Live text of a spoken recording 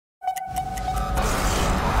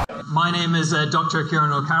My name is Dr.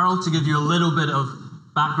 Kieran O'Carroll. To give you a little bit of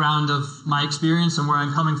background of my experience and where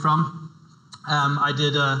I'm coming from, I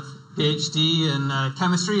did a PhD in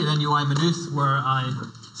chemistry at NUI Maynooth, where I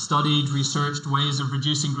studied, researched ways of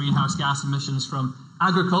reducing greenhouse gas emissions from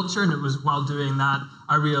agriculture, and it was while doing that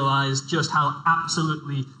I realized just how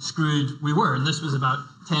absolutely screwed we were. And this was about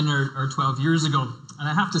 10 or 12 years ago. And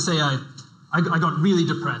I have to say I got really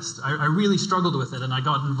depressed. I really struggled with it, and I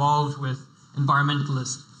got involved with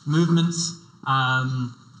environmentalist movements.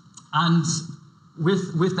 And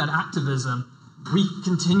with that activism, we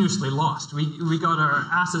continuously lost. We got our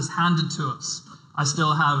asses handed to us. I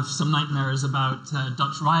still have some nightmares about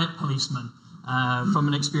Dutch riot policemen from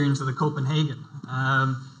an experience of the Copenhagen.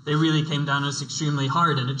 They really came down on us extremely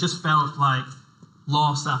hard, and it just felt like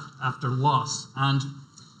loss after loss. And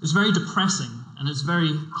it was very depressing, and it's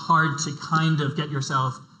very hard to kind of get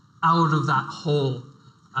yourself out of that hole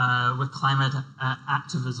with climate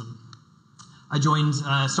activism. I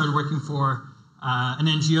started working for an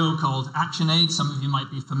NGO called ActionAid, some of you might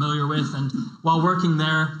be familiar with, and while working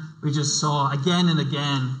there, we just saw again and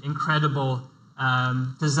again incredible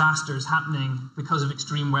disasters happening because of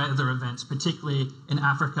extreme weather events, particularly in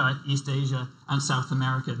Africa, East Asia, and South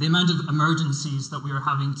America. The amount of emergencies that we were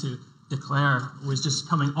having to declare was just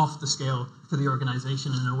coming off the scale for the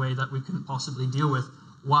organization in a way that we couldn't possibly deal with,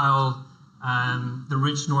 while the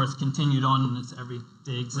rich North continued on in its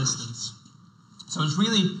everyday existence. So I was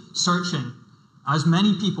really searching, as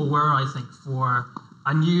many people were, I think, for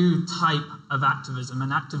a new type of activism,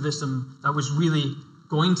 an activism that was really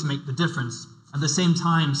going to make the difference. At the same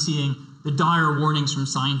time, seeing the dire warnings from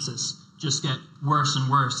scientists just get worse and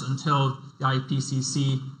worse until the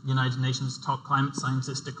IPCC, United Nations top climate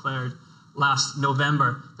scientists, declared last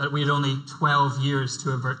November that we had only 12 years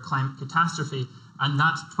to avert climate catastrophe. And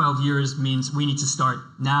that 12 years means we need to start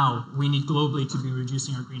now. We need globally to be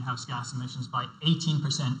reducing our greenhouse gas emissions by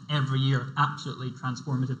 18% every year, absolutely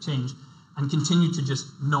transformative change, and continue to just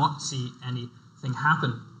not see anything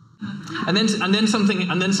happen. And then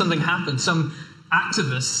something happened. Some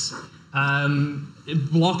activists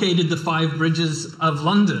blockaded the 5 bridges of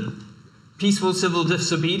London, peaceful civil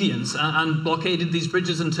disobedience, and blockaded these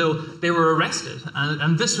bridges until they were arrested.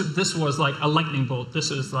 And this was like a lightning bolt.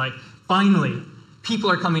 This was like, finally,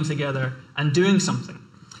 people are coming together and doing something.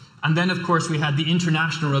 And then, of course, we had the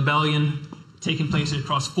international rebellion taking place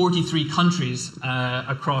across 43 countries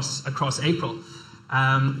across April.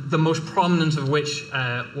 The most prominent of which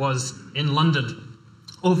was in London.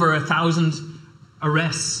 Over 1,000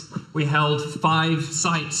 arrests. We held 5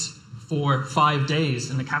 sites for 5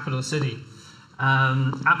 days in the capital city.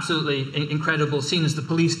 Absolutely incredible scenes. The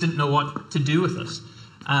police didn't know what to do with us.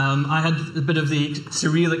 I had a bit of the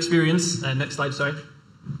surreal experience, next slide, sorry,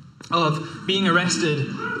 of being arrested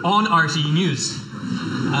on RTE News.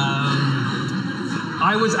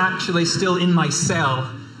 I was actually still in my cell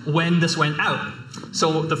when this went out.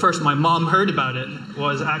 So the first my mom heard about it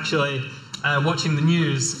was actually watching the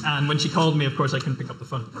news, and when she called me, of course, I couldn't pick up the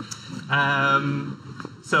phone.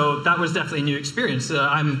 So that was definitely a new experience.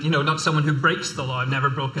 I'm, not someone who breaks the law. I've never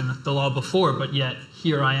broken the law before, but yet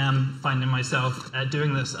here I am finding myself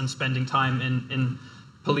doing this and spending time in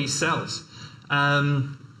police cells,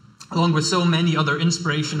 along with so many other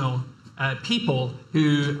inspirational people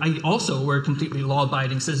who also were completely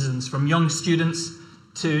law-abiding citizens, from young students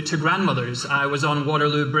to grandmothers. I was on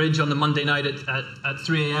Waterloo Bridge on the Monday night at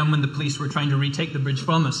 3 a.m. when the police were trying to retake the bridge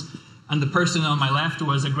from us. And the person on my left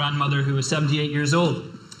was a grandmother who was 78 years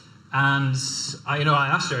old. And I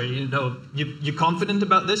asked her, you confident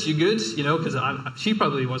about this? You good? Because she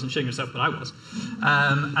probably wasn't shitting herself, but I was.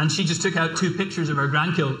 And she just took out 2 pictures of her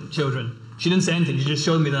grandchildren. She didn't say anything. She just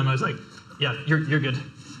showed me them. I was like, yeah, you're good.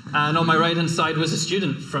 And on my right-hand side was a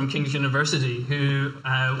student from King's University who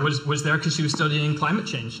was there because she was studying climate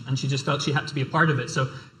change, and she just felt she had to be a part of it. So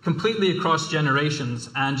completely across generations,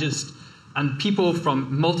 and people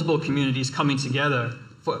from multiple communities coming together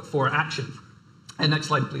for action. And next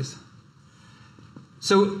slide, please.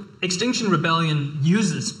 So Extinction Rebellion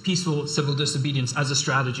uses peaceful civil disobedience as a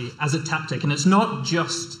strategy, as a tactic, and it's not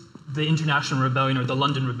just the International Rebellion or the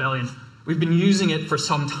London Rebellion. We've been using it for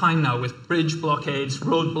some time now with bridge blockades,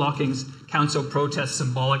 road blockings, council protests,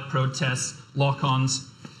 symbolic protests, lock-ons.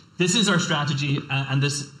 This is our strategy, and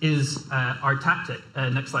this is our tactic.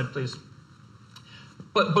 Next slide, please.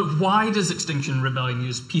 But why does Extinction Rebellion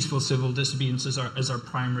use peaceful civil disobedience as our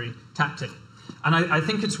primary tactic? And I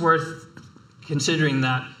think it's worth considering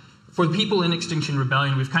that for the people in Extinction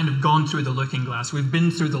Rebellion, we've kind of gone through the looking glass. We've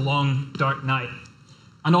been through the long, dark night.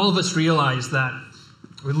 And all of us realize that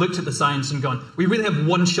we looked at the science and gone, we really have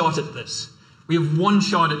one shot at this. We have one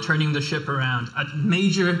shot at turning the ship around, at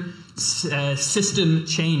major system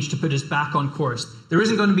change to put us back on course. There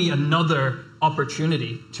isn't going to be another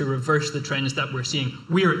opportunity to reverse the trends that we're seeing.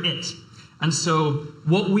 We're it. And so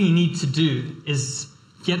what we need to do is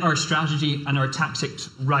get our strategy and our tactics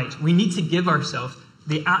right. We need to give ourselves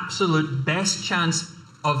the absolute best chance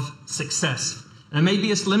of success. And it may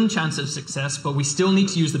be a slim chance of success, but we still need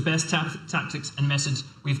to use the best tactics and methods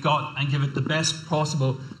we've got and give it the best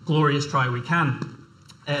possible glorious try we can.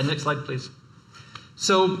 Next slide, please.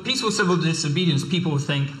 So peaceful civil disobedience, people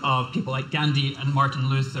think of people like Gandhi and Martin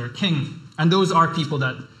Luther King. And those are people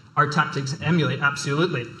that our tactics emulate,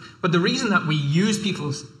 absolutely. But the reason that we use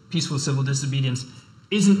peaceful civil disobedience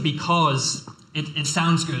isn't because it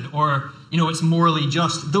sounds good or it's morally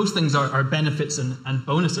just. Those things are benefits and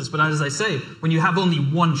bonuses. But as I say, when you have only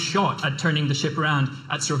one shot at turning the ship around,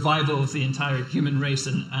 at survival of the entire human race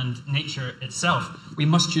and nature itself, we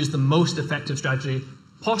must choose the most effective strategy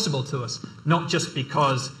possible to us, not just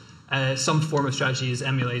because some form of strategy is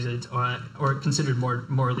emulated or considered more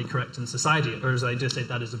morally correct in society, or as I just said,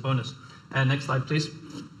 that is a bonus. Next slide, please.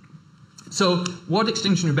 So what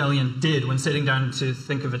Extinction Rebellion did when sitting down to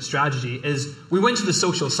think of its strategy is we went to the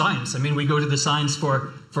social science. I mean, we go to the science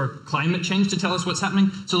for climate change to tell us what's happening.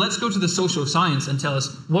 So let's go to the social science and tell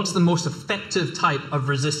us what's the most effective type of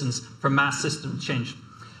resistance for mass system change.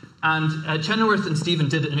 And Chenoweth and Stephen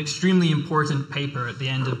did an extremely important paper at the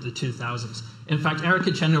end of the 2000s. In fact,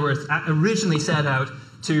 Erica Chenoweth originally set out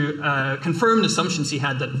to confirm an assumption she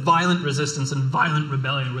had that violent resistance and violent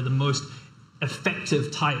rebellion were the most effective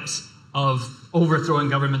types of overthrowing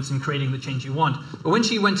governments and creating the change you want. But when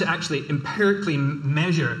she went to actually empirically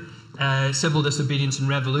measure civil disobedience and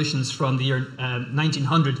revolutions from the year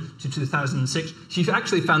 1900 to 2006, she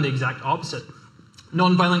actually found the exact opposite.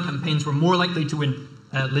 Non-violent campaigns were more likely to win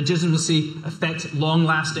legitimacy, affect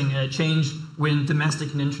long-lasting change, win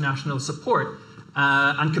domestic and international support,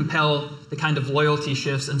 and compel the kind of loyalty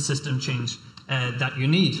shifts and system change that you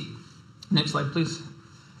need. Next slide, please.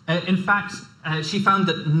 In fact, she found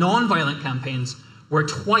that non-violent campaigns were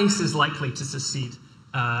twice as likely to succeed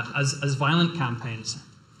as violent campaigns,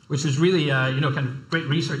 which was really kind of great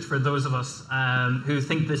research for those of us who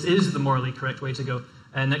think this is the morally correct way to go.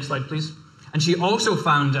 Next slide, please. And she also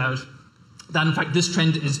found out that, in fact, this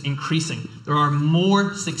trend is increasing. There are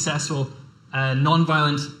more successful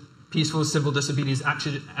non-violent, peaceful civil disobedience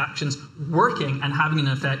actions working and having an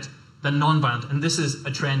effect than non-violent. And this is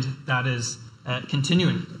a trend that is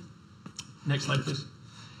continuing. Next slide, please.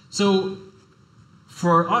 So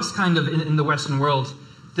for us kind of in the Western world,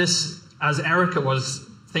 this, as Erica was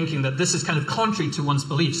thinking, that this is kind of contrary to one's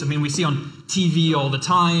beliefs. I mean, we see on TV all the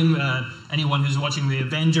time, anyone who's watching the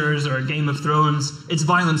Avengers or Game of Thrones, it's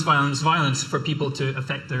violence, violence, violence for people to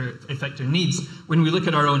affect their needs. When we look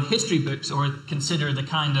at our own history books or consider the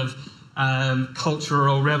kind of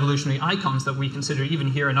cultural revolutionary icons that we consider even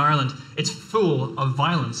here in Ireland, it's full of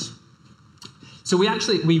violence. So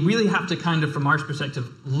we really have to kind of, from our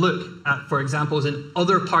perspective, look at, for examples in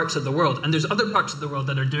other parts of the world. And there's other parts of the world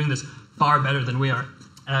that are doing this far better than we are.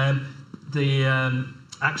 The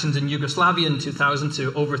actions in Yugoslavia in 2000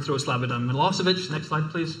 to overthrow Slobodan Milosevic. Next slide,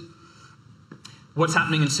 please. What's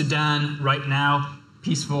happening in Sudan right now?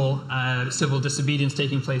 Peaceful civil disobedience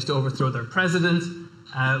taking place to overthrow their president,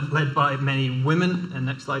 led by many women. And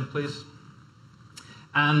next slide, please.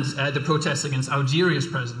 And the protests against Algeria's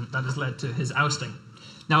president that has led to his ousting.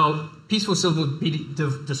 Now, peaceful civil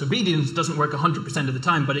disobedience doesn't work 100% of the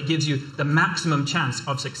time, but it gives you the maximum chance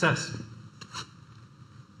of success.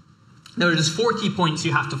 Now, there's 4 key points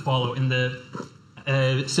you have to follow in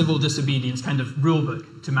the civil disobedience kind of rule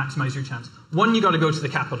book to maximize your chance. One, you got to go to the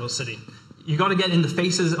capital city. You got to get in the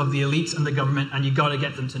faces of the elites and the government, and you got to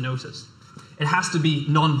get them to notice. It has to be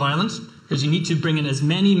non-violent, because you need to bring in as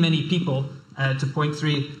many people to point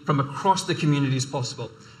 3 from across the community as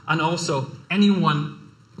possible. And also,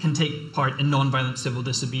 anyone can take part in non-violent civil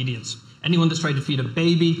disobedience. Anyone that's tried to feed a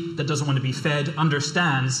baby that doesn't want to be fed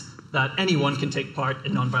understands that anyone can take part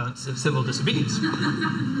in non-violent civil disobedience.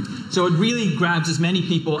 So it really grabs as many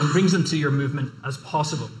people and brings them to your movement as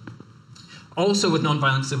possible. Also with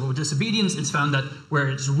non-violent civil disobedience, it's found that where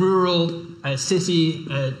it's rural, city,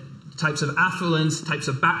 types of affluence, types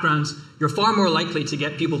of backgrounds, you're far more likely to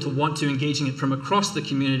get people to want to engage in it from across the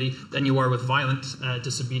community than you are with violent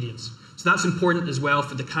disobedience. So that's important as well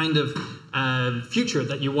for the kind of future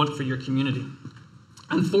that you want for your community.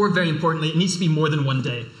 And 4, very importantly, it needs to be more than one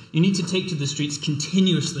day. You need to take to the streets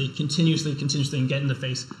continuously, and get in the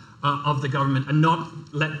face of the government and not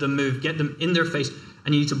let them move, get them in their face.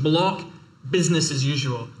 And you need to block business as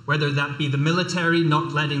usual, whether that be the military,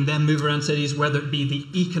 not letting them move around cities, whether it be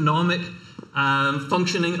the economic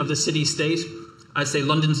Functioning of the city-state. I'd say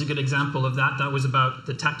London's a good example of that. That was about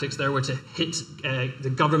the tactics there were to hit the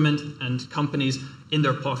government and companies in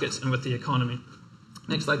their pockets and with the economy.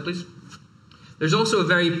 Next slide, please. There's also a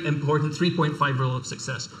very important 3.5 rule of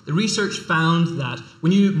success. The research found that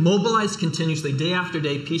when you mobilize continuously, day after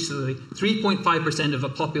day, peacefully, 3.5% of a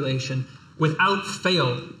population, without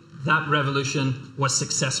fail, that revolution was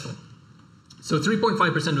successful. So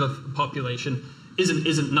 3.5% of a population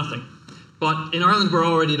isn't nothing. But in Ireland, we're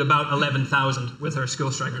already at about 11,000 with our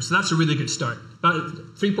school strikers. So that's a really good start. About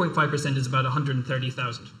 3.5% is about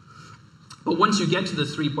 130,000. But once you get to the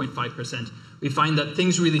 3.5%, we find that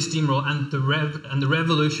things really steamroll, and the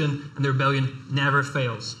revolution and the rebellion never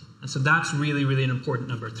fails. And so that's really, really an important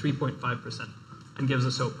number, 3.5%, and gives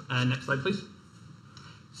us hope. Next slide, please.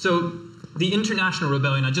 So the international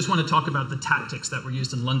rebellion, I just want to talk about the tactics that were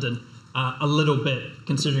used in London a little bit,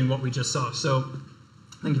 considering what we just saw. So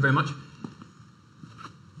thank you very much.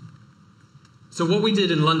 So what we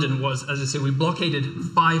did in London was, as I say, we blockaded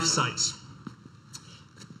 5 sites.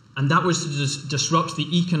 And that was to just disrupt the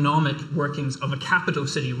economic workings of a capital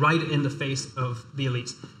city right in the face of the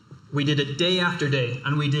elites. We did it day after day,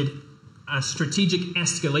 and we did a strategic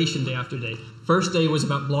escalation day after day. First day was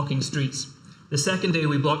about blocking streets. The second day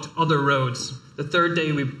we blocked other roads. The third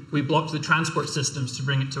day we blocked the transport systems to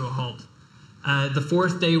bring it to a halt. The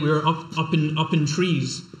fourth day we were up in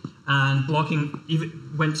trees and blocking,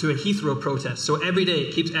 even went to a Heathrow protest. So every day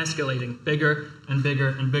it keeps escalating, bigger and bigger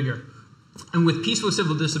and bigger. And with peaceful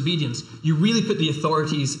civil disobedience, you really put the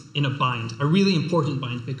authorities in a bind, a really important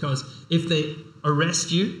bind, because if they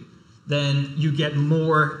arrest you, then you get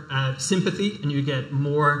more sympathy and you get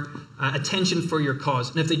more attention for your cause.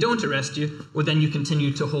 And if they don't arrest you, well, then you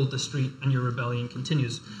continue to hold the street and your rebellion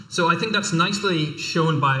continues. So I think that's nicely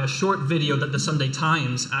shown by a short video that the Sunday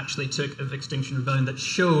Times actually took of Extinction Rebellion that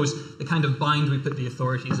shows the kind of bind we put the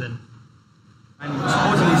authorities in. I'm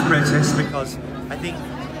supporting these protests because I think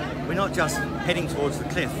we're not just heading towards the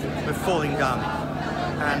cliff, we're falling down.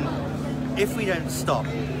 And if we don't stop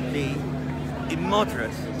the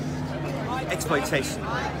immoderate exploitation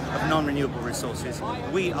of non-renewable resources,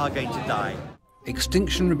 we are going to die.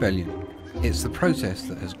 Extinction Rebellion. It's the protest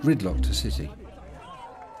that has gridlocked a city.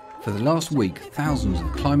 For the last week, thousands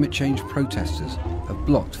of climate change protesters have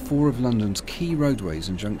blocked 4 of London's key roadways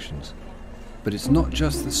and junctions. But it's not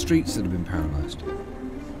just the streets that have been paralysed.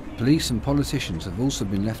 Police and politicians have also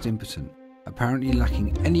been left impotent, apparently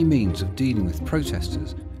lacking any means of dealing with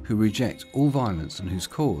protesters who reject all violence and whose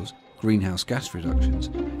cause, greenhouse gas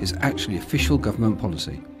reductions, is actually official government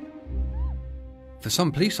policy. For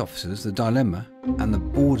some police officers, the dilemma and the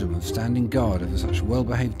boredom of standing guard over such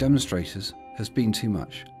well-behaved demonstrators has been too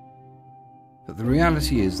much. But the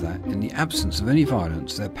reality is that, in the absence of any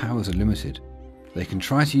violence, their powers are limited. They can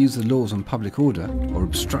try to use the laws on public order or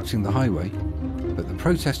obstructing the highway, but the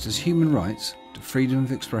protesters' human rights to freedom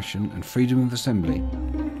of expression and freedom of assembly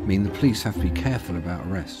mean the police have to be careful about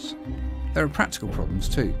arrests. There are practical problems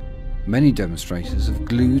too. Many demonstrators have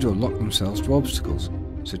glued or locked themselves to obstacles,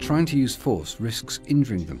 so trying to use force risks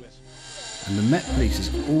injuring them. And the Met Police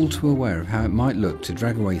is all too aware of how it might look to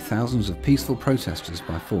drag away thousands of peaceful protesters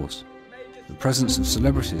by force. The presence of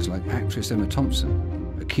celebrities like actress Emma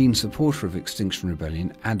Thompson, a keen supporter of Extinction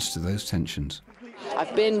Rebellion, adds to those tensions.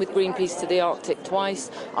 I've been with Greenpeace to the Arctic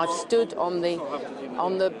twice. I've stood on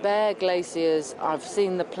the bare glaciers. I've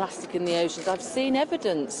seen the plastic in the oceans. I've seen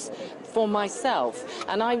evidence for myself,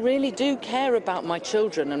 and I really do care about my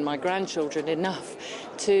children and my grandchildren enough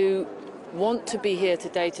to want to be here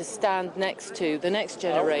today to stand next to the next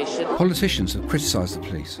generation. Politicians have criticised the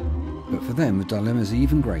police, but for them the dilemma is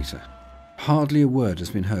even greater. Hardly a word has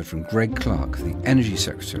been heard from Greg Clark, the Energy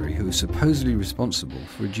Secretary, who is supposedly responsible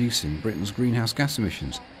for reducing Britain's greenhouse gas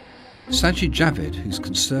emissions. Sajid Javid, whose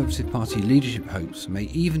Conservative Party leadership hopes may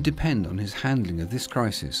even depend on his handling of this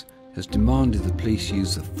crisis, has demanded the police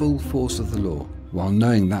use the full force of the law, while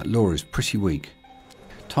knowing that law is pretty weak.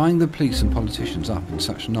 Tying the police and politicians up in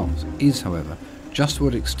such knots is, however, just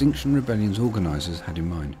what Extinction Rebellion's organisers had in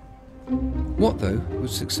mind. What, though, would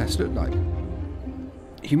success look like?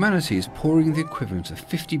 Humanity is pouring the equivalent of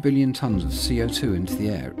 50 billion tonnes of CO2 into the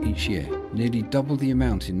air each year, nearly double the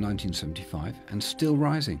amount in 1975, and still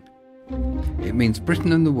rising. It means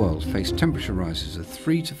Britain and the world face temperature rises of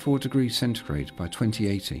 3 to 4 degrees centigrade by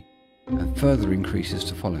 2080, and further increases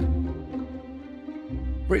to follow.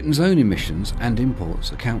 Britain's own emissions and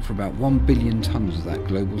imports account for about 1 billion tonnes of that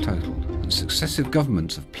global total, and successive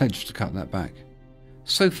governments have pledged to cut that back.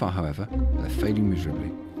 So far, however, they're failing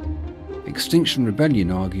miserably. Extinction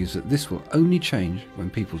Rebellion argues that this will only change when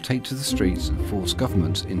people take to the streets and force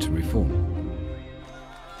governments into reform.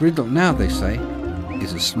 Gridlock now, they say,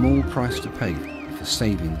 is a small price to pay for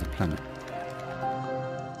saving the planet.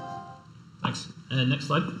 Thanks. Next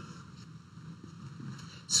slide.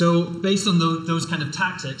 So based on those kind of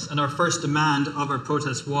tactics, and our first demand of our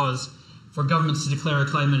protest was for governments to declare a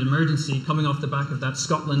climate emergency. Coming off the back of that,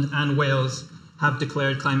 Scotland and Wales have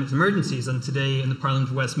declared climate emergencies, and today in the Parliament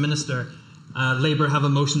of Westminster, Labour have a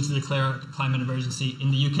motion to declare a climate emergency in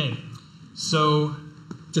the UK. So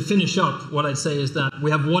to finish up, what I'd say is that we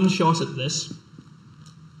have one shot at this.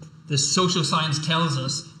 This social science tells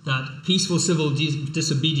us that peaceful civil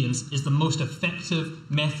disobedience is the most effective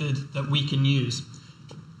method that we can use.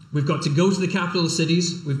 We've got to go to the capital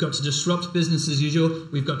cities, we've got to disrupt business as usual,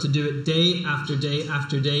 we've got to do it day after day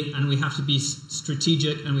after day, and we have to be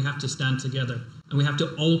strategic and we have to stand together. And we have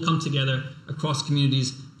to all come together across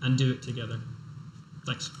communities and do it together.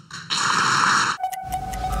 Thanks.